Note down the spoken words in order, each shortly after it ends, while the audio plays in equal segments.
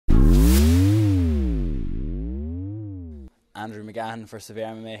Andrew McGahan for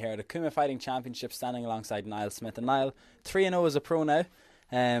SevereMMA here at Akuma Fighting Championship, standing alongside Niall Smith. And Niall, 3-0 as a pro now.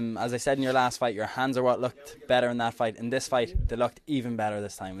 As I said in your last fight, your hands are what looked better in that fight. In this fight, they looked even better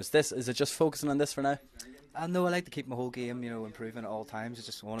this time. Is it just focusing on this for now? No, I like to keep my whole game, improving at all times. I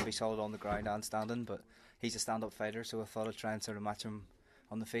just want to be solid on the ground and standing, but he's a stand-up fighter, so I thought I'd try and sort of match him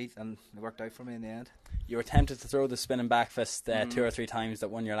on the feet, and it worked out for me in the end. You were tempted to throw the spinning back fist 2 or 3 times that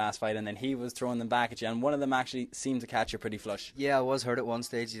won your last fight, and then he was throwing them back at you, and one of them actually seemed to catch you pretty flush. Yeah, I was hurt at one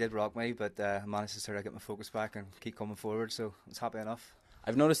stage. He did rock me, but I managed to sort of get my focus back and keep coming forward, so I was happy enough.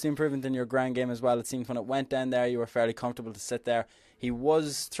 I've noticed the improvement in your ground game as well. It seemed when it went down there, you were fairly comfortable to sit there. He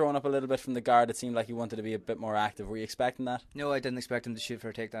was throwing up a little bit from the guard. It seemed like he wanted to be a bit more active. Were you expecting that? No, I didn't expect him to shoot for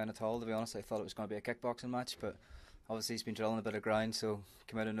a takedown at all, to be honest. I thought it was going to be a kickboxing match, but obviously he's been drilling a bit of ground, so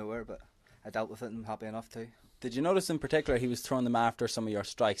came out of nowhere, but I dealt with it and I'm happy enough too. Did you notice in particular he was throwing them after some of your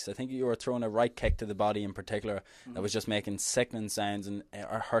strikes? I think you were throwing a right kick to the body in particular that was just making sickening sounds and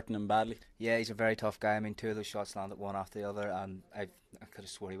hurting him badly. Yeah, he's a very tough guy. I mean, 2 of those shots landed one after the other, and I could have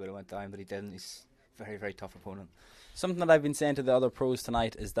swore he would have went down, but he didn't. He's a very, very tough opponent. Something that I've been saying to the other pros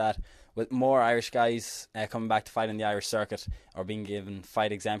tonight is that with more Irish guys coming back to fight in the Irish circuit or being given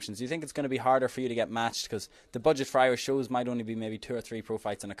fight exemptions, do you think it's going to be harder for you to get matched? Because the budget for Irish shows might only be maybe 2 or 3 pro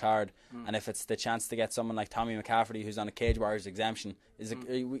fights on a card, and if it's the chance to get someone like Tommy McCafferty who's on a Cage Warriors exemption,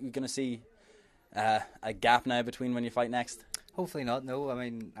 are you going to see a gap now between when you fight next? Hopefully not, no. I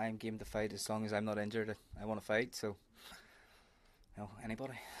mean, I'm game to fight as long as I'm not injured. I want to fight, so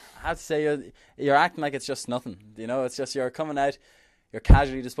anybody. I have to say, you're acting like it's just nothing. It's just you're coming out, you're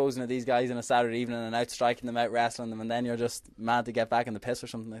casually disposing of these guys on a Saturday evening and out striking them, out wrestling them, and then you're just mad to get back in the piss or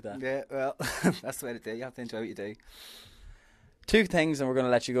something like that. Yeah, well, that's the way to do it. You have to enjoy what you do. 2 things, and we're going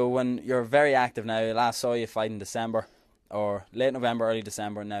to let you go. When you're very active now, I last saw you fight in December, or late November, early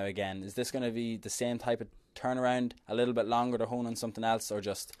December now again. Is this going to be the same type of turnaround, a little bit longer to hone on something else, or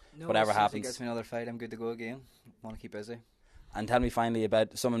just whatever happens? If he gets me another fight, I'm good to go again. I want to keep busy. And tell me finally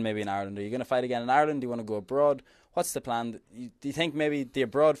about someone maybe in Ireland. Are you going to fight again in Ireland? Do you want to go abroad? What's the plan? Do you think maybe the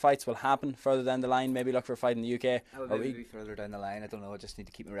abroad fights will happen further down the line? Maybe look for a fight in the UK? I would maybe be further down the line. I don't know. I just need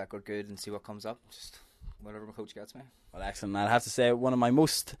to keep my record good and see what comes up. Just whatever my coach gets me. Well, excellent. I'll have to say, one of my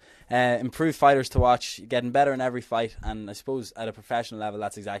most improved fighters to watch, getting better in every fight. And I suppose at a professional level,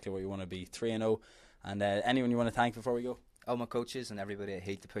 that's exactly where you want to be. 3-0. And anyone you want to thank before we go? All my coaches and everybody I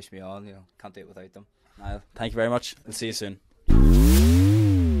hate to push me on. Can't do it without them. Niall, thank you very much. We'll see you soon.